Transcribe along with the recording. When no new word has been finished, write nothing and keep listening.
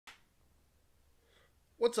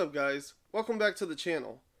What's up, guys? Welcome back to the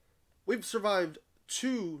channel. We've survived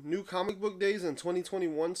 2 new comic book days in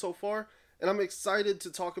 2021 so far, and I'm excited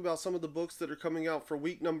to talk about some of the books that are coming out for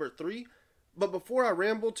week number 3. But before I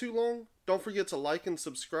ramble too long, don't forget to like and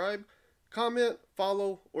subscribe, comment,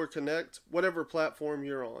 follow, or connect, whatever platform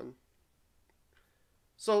you're on.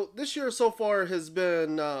 So this year so far has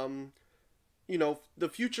been, the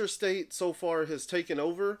future state so far has taken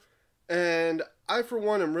over, and I for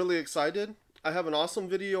one am really excited. I have an awesome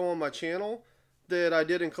video on my channel that I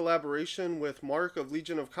did in collaboration with Mark of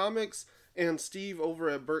Legion of Comics and Steve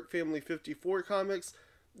over at Burke Family 54 Comics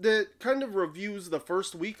that kind of reviews the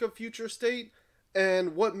first week of Future State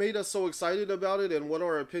and what made us so excited about it and what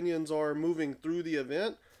our opinions are moving through the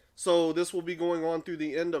event. So this will be going on through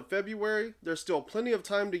the end of February. There's still plenty of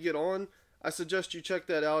time to get on. I suggest you check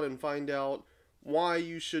that out and find out why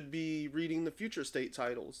you should be reading the Future State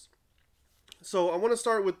titles. So I want to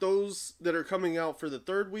start with those that are coming out for the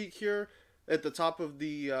 3rd week here at the top of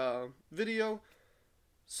the video.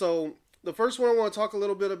 So the first one I want to talk a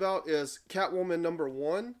little bit about is Catwoman number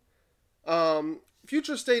 1.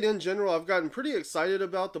 Future State in general, I've gotten pretty excited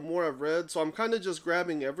about the more I've read, so I'm kind of just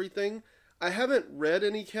grabbing everything. I haven't read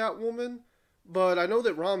any Catwoman, but I know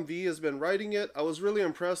that Ram V has been writing it. I was really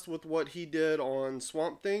impressed with what he did on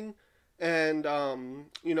Swamp Thing, and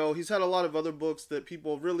he's had a lot of other books that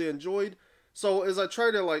people really enjoyed. So as I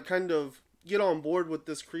try to kind of get on board with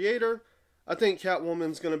this creator, I think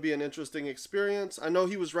Catwoman's going to be an interesting experience. I know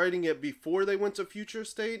he was writing it before they went to Future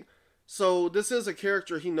State, so this is a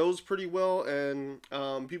character he knows pretty well, and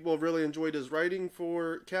people have really enjoyed his writing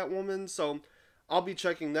for Catwoman, so I'll be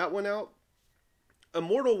checking that one out.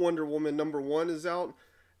 Immortal Wonder Woman number 1 is out,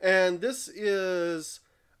 and this is,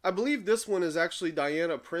 I believe this one is actually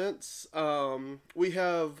Diana Prince. We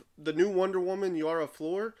have the new Wonder Woman, Yara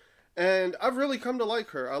Flor. And I've really come to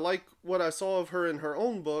like her. I like what I saw of her in her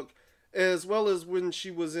own book, as well as when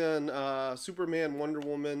she was in Superman, Wonder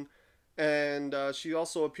Woman, and she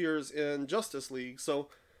also appears in Justice League. So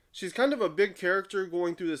she's kind of a big character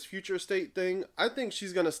going through this Future State thing. I think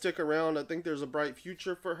she's going to stick around. I think there's a bright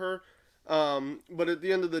future for her. But at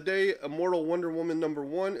the end of the day, Immortal Wonder Woman number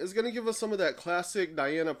 1 is going to give us some of that classic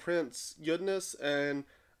Diana Prince goodness, and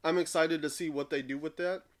I'm excited to see what they do with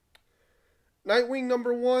that. Nightwing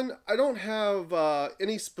number 1, I don't have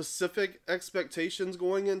any specific expectations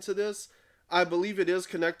going into this. I believe it is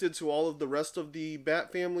connected to all of the rest of the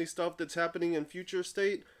Bat Family stuff that's happening in Future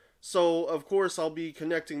State. So, of course, I'll be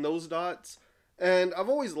connecting those dots. And I've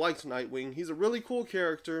always liked Nightwing. He's a really cool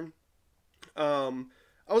character. I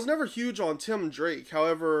was never huge on Tim Drake.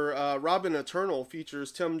 However, Robin Eternal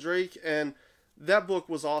features Tim Drake, and that book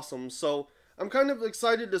was awesome. So I'm kind of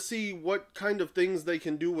excited to see what kind of things they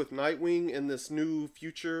can do with Nightwing in this new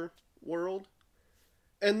future world.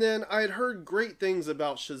 And then I had heard great things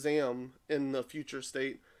about SHAZAM in the Future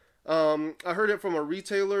State. I heard it from a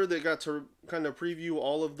retailer that got to kind of preview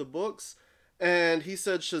all of the books, and he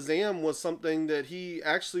said SHAZAM was something that he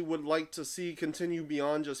actually would like to see continue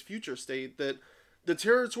beyond just Future State, that the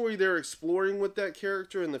territory they're exploring with that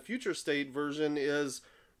character in the Future State version is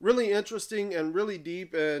really interesting and really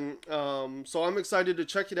deep, and so I'm excited to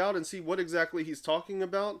check it out and see what exactly he's talking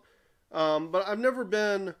about. But I've never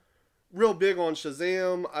been real big on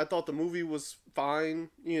SHAZAM. I thought the movie was fine,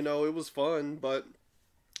 it was fun, but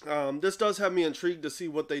this does have me intrigued to see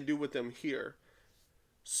what they do with him here.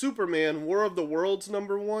 Superman, War of the Worlds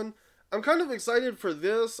number 1. I'm kind of excited for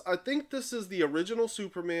this. I think this is the original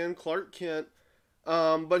Superman, Clark Kent.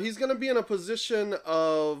 But he's going to be in a position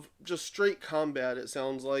of just straight combat, it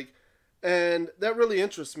sounds like. And that really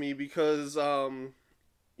interests me because,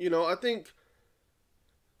 I think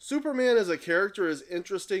Superman as a character is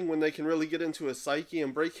interesting when they can really get into his psyche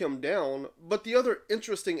and break him down. But the other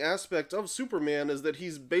interesting aspect of Superman is that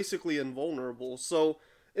he's basically invulnerable. So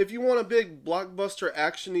if you want a big blockbuster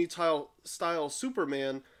action-y style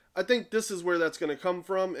Superman, I think this is where that's going to come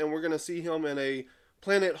from. And we're going to see him in a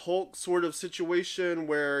Planet Hulk sort of situation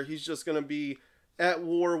where he's just going to be at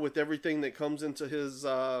war with everything that comes into his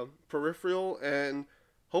peripheral, and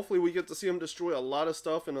hopefully we get to see him destroy a lot of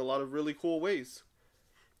stuff in a lot of really cool ways.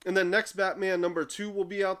 And then Next Batman number 2 will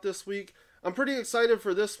be out this week. I'm pretty excited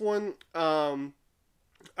for this one. I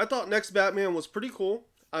thought Next Batman was pretty cool.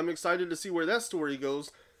 I'm excited to see where that story goes,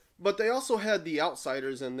 but they also had The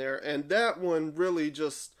Outsiders in there, and that one really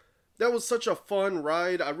just, that was such a fun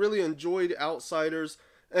ride. I really enjoyed Outsiders,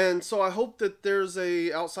 and so I hope that there's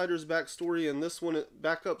a Outsiders backstory in this one,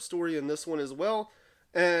 backup story in this one as well.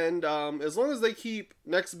 And as long as they keep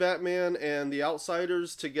Next Batman and the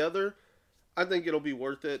Outsiders together, I think it'll be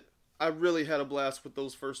worth it. I really had a blast with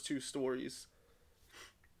those first 2 stories.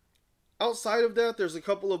 Outside of that, there's a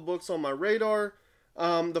couple of books on my radar.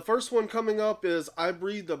 The first one coming up is I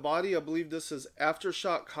Breathe the Body. I believe this is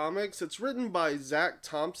Aftershock Comics. It's written by Zach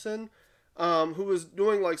Thompson, who is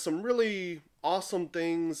doing like some really awesome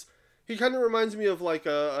things. He kind of reminds me of like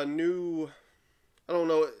a new, I don't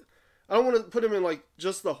know, I don't want to put him in like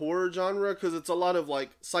just the horror genre because it's a lot of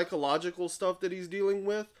like psychological stuff that he's dealing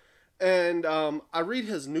with. And I read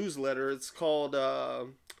his newsletter. It's called The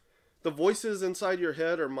Voices Inside Your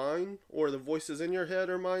Head Are Mine, or The Voices in Your Head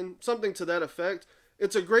Are Mine, something to that effect.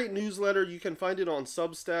 It's a great newsletter. You can find it on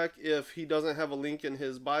Substack if he doesn't have a link in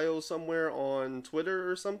his bio somewhere on Twitter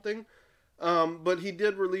or something. But he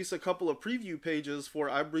did release a couple of preview pages for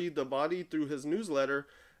I Breathe the Body through his newsletter,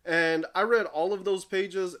 and I read all of those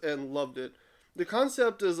pages and loved it. The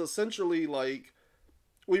concept is essentially like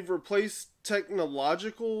we've replaced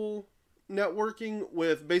technological networking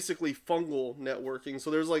with basically fungal networking. So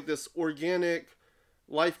there's like this organic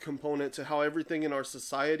life component to how everything in our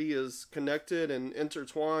society is connected and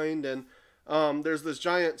intertwined. And there's this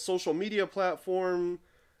giant social media platform,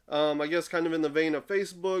 I guess kind of in the vein of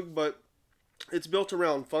Facebook, but it's built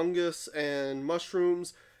around fungus and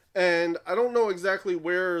mushrooms. And I don't know exactly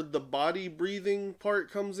where the body breathing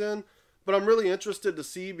part comes in, but I'm really interested to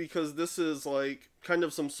see because this is like kind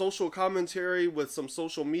of some social commentary with some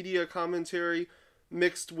social media commentary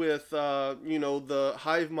mixed with, you know, the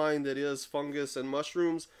hive mind that is fungus and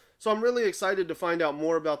mushrooms. So I'm really excited to find out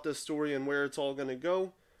more about this story and where it's all going to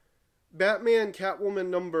go. Batman Catwoman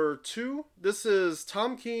number 2. This is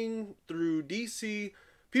Tom King through DC.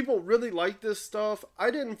 People really like this stuff. I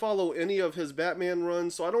didn't follow any of his Batman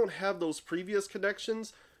runs, so I don't have those previous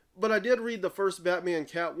connections. But I did read the first Batman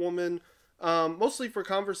Catwoman, mostly for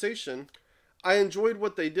conversation. I enjoyed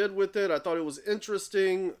what they did with it. I thought it was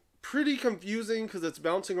interesting. Pretty confusing because it's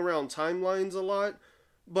bouncing around timelines a lot.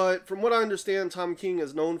 But from what I understand, Tom King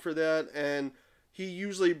is known for that, and he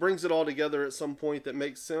usually brings it all together at some point that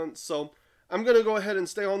makes sense. So I'm going to go ahead and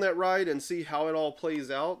stay on that ride and see how it all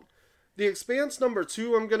plays out. The Expanse number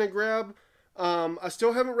 2 I'm going to grab. I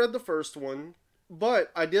still haven't read the first one,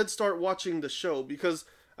 but I did start watching the show because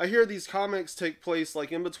I hear these comics take place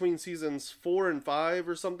like in between seasons 4 and 5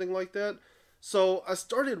 or something like that. So I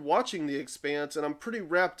started watching The Expanse and I'm pretty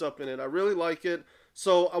wrapped up in it. I really like it.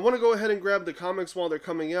 So I want to go ahead and grab the comics while they're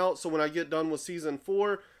coming out. So when I get done with season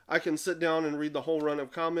 4, I can sit down and read the whole run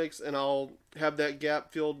of comics and I'll have that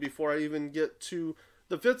gap filled before I even get to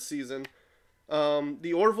the 5th season.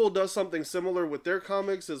 The Orville does something similar with their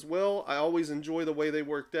comics as well. I always enjoy the way they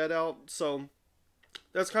work that out. So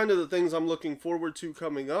that's kind of the things I'm looking forward to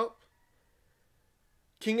coming up.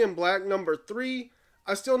 King in Black number 3.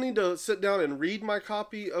 I still need to sit down and read my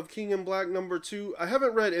copy of King in Black number 2. I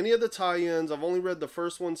haven't read any of the tie-ins. I've only read the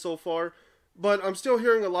first one so far. But I'm still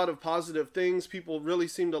hearing a lot of positive things. People really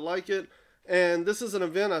seem to like it. And this is an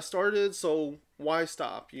event I started, so why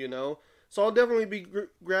stop, you know? So I'll definitely be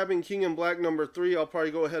grabbing King in Black number 3. I'll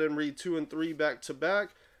probably go ahead and read 2 and 3 back to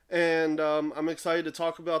back. And I'm excited to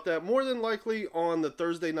talk about that more than likely on the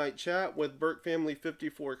Thursday night chat with Burke Family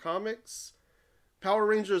 54 Comics. Power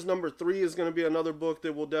Rangers number 3 is going to be another book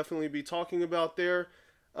that we'll definitely be talking about there.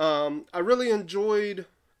 I've really enjoyed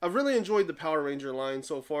the Power Ranger line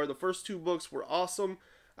so far. The first 2 books were awesome.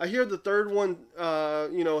 I hear the third one,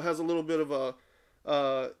 you know, has a little bit of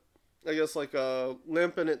a, I guess like a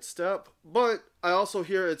limp in its step, but I also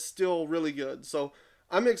hear it's still really good. So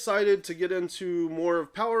I'm excited to get into more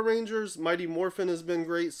of Power Rangers. Mighty Morphin has been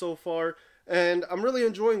great so far, and I'm really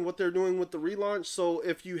enjoying what they're doing with the relaunch. So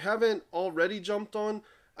if you haven't already jumped on,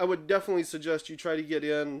 I would definitely suggest you try to get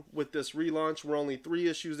in with this relaunch. We're only 3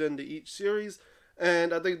 issues into each series,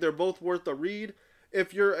 and I think they're both worth a read.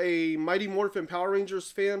 If you're a Mighty Morphin Power Rangers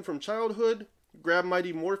fan from childhood, grab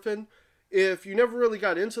Mighty Morphin. If you never really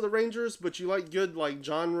got into the Rangers, but you like good like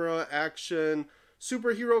genre, action,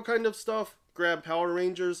 superhero kind of stuff, grab Power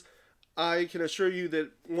Rangers. I can assure you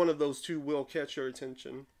that one of those 2 will catch your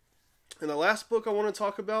attention. And the last book I want to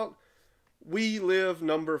talk about, We Live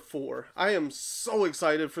number 4. I am so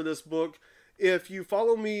excited for this book. If you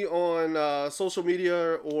follow me on social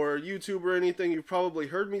media or YouTube or anything, you've probably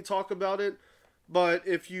heard me talk about it. But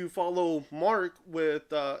if you follow Mark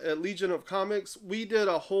with at Legion of Comics, we did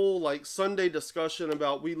a whole like Sunday discussion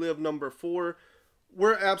about We Live number 4.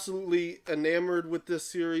 We're absolutely enamored with this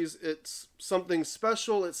series. It's something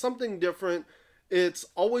special. It's something different. It's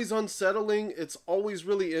always unsettling. It's always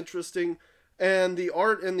really interesting. And the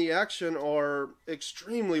art and the action are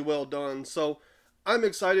extremely well done. So I'm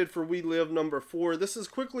excited for We Live number 4. This is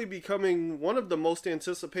quickly becoming one of the most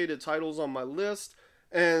anticipated titles on my list.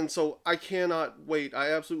 And so I cannot wait.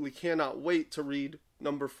 I absolutely cannot wait to read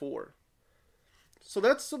number 4. So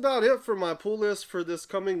that's about it for my pull list for this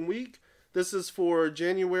coming week. This is for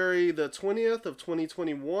January the 20th of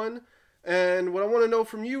 2021. And what I want to know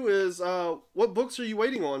from you is, what books are you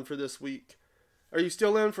waiting on for this week? Are you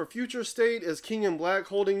still in for Future State? Is King in Black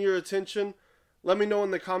holding your attention? Let me know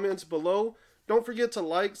in the comments below. Don't forget to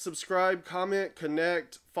like, subscribe, comment,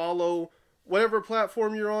 connect, follow. Whatever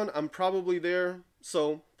platform you're on, I'm probably there.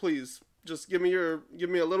 So please, just give me a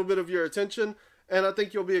little bit of your attention, and I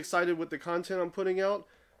think you'll be excited with the content I'm putting out.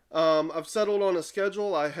 I've settled on a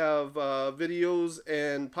schedule. I have videos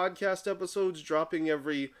and podcast episodes dropping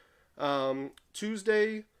every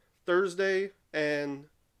Tuesday, Thursday, and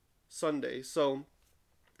Sunday. So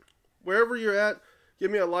wherever you're at,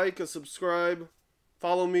 give me a like, a subscribe,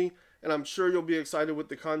 follow me, and I'm sure you'll be excited with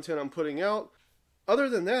the content I'm putting out. Other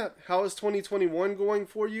than that, how is 2021 going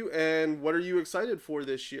for you, and what are you excited for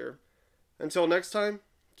this year? Until next time,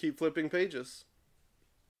 keep flipping pages.